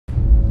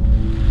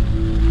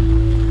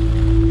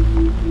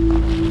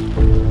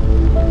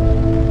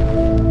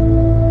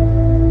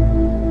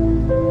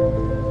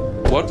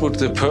would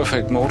the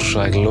perfect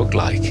motorcycle look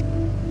like?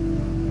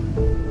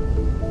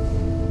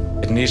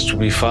 It needs to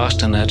be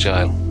fast and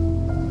agile,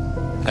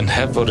 and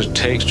have what it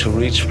takes to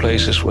reach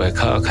places where a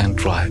car can't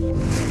drive.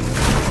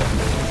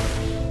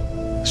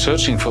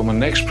 Searching for my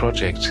next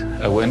project,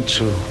 I went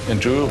to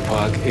Enduro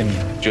Park in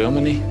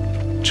Germany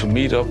to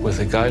meet up with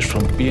the guys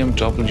from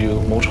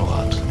BMW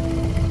Motorrad.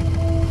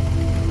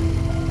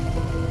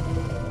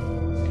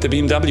 The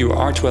BMW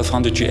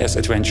R1200 GS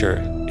Adventure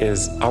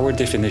is our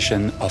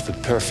definition of a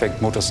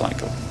perfect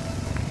motorcycle.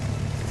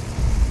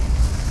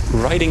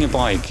 Riding a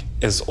bike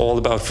is all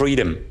about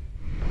freedom.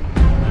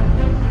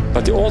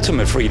 But the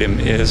ultimate freedom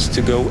is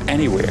to go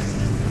anywhere.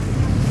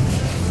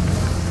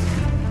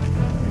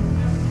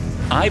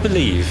 I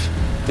believe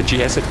the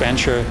GS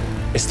Adventure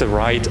is the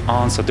right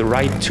answer, the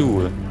right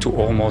tool to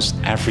almost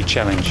every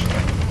challenge.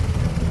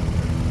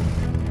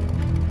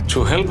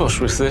 To help us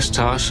with this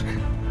task,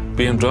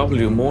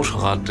 BMW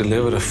Motorrad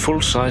delivered a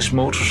full-size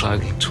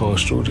motorcycle to our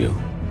studio.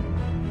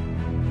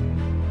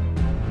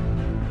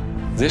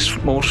 This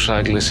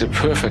motorcycle is a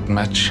perfect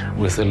match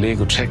with the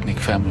LEGO Technic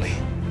family.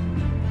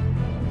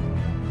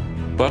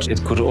 But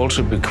it could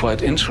also be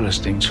quite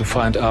interesting to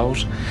find out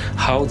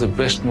how the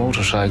best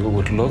motorcycle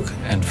would look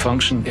and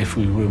function if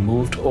we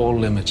removed all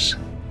limits.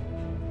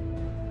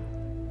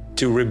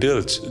 To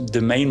rebuild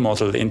the main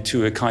model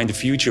into a kind of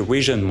future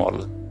vision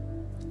model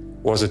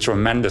was a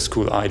tremendous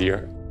cool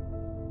idea.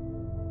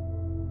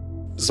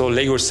 So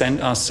LEGO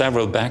sent us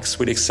several bags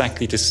with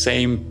exactly the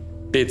same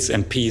bits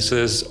and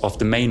pieces of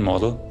the main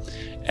model,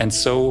 and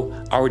so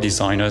our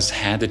designers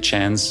had a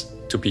chance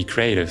to be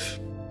creative.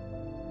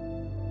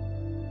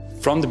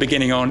 From the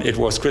beginning on, it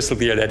was crystal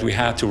clear that we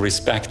had to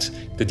respect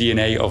the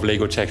DNA of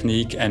LEGO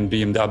Technic and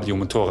BMW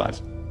Motorrad.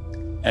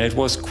 And it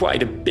was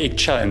quite a big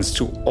challenge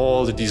to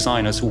all the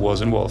designers who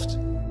was involved.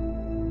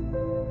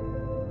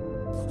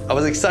 I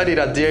was excited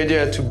at the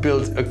idea to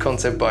build a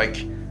concept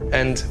bike.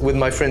 And with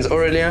my friends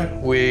Aurelia,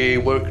 we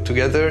worked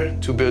together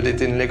to build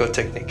it in LEGO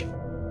Technic.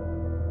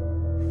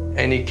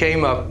 And he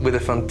came up with a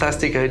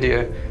fantastic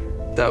idea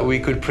that we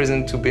could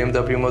present to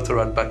BMW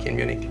Motorrad back in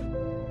Munich.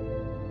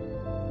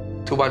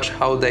 To watch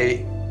how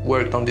they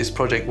worked on this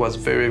project was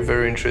very,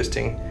 very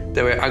interesting.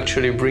 They were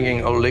actually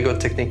bringing our LEGO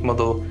Technic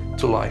model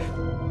to life.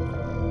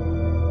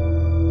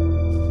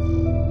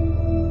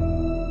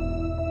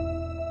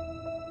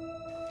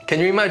 Can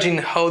you imagine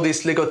how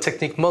this LEGO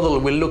Technic model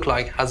will look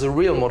like as a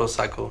real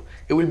motorcycle?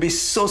 It will be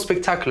so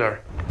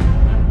spectacular.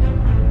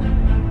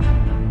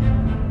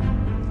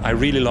 I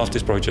really love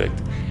this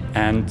project,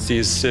 and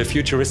this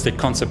futuristic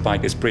concept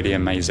bike is pretty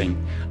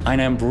amazing.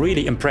 And I'm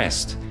really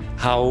impressed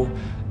how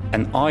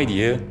an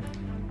idea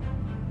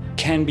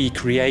can be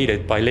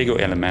created by LEGO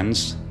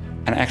elements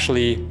and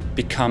actually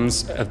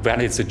becomes a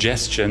valid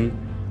suggestion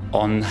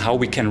on how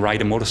we can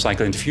ride a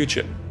motorcycle in the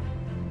future.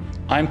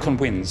 I'm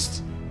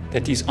convinced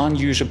that this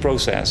unusual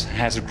process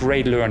has a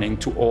great learning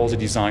to all the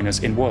designers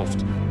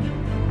involved.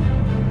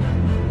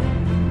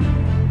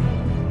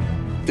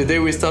 The day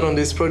we start on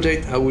this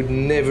project, I would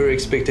never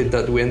expected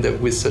that we end up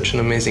with such an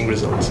amazing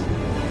result.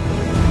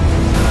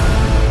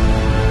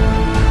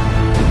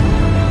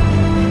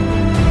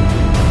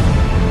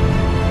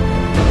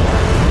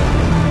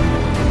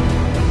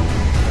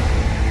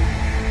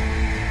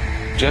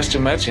 Just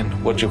imagine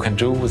what you can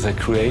do with a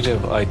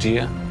creative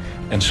idea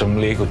and some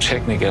LEGO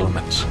Technic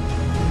elements.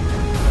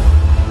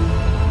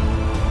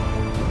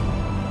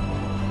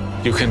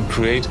 You can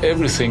create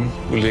everything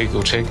with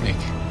LEGO Technic.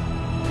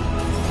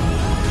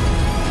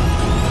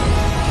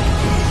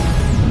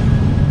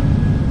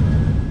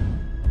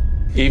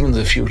 Even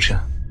the future.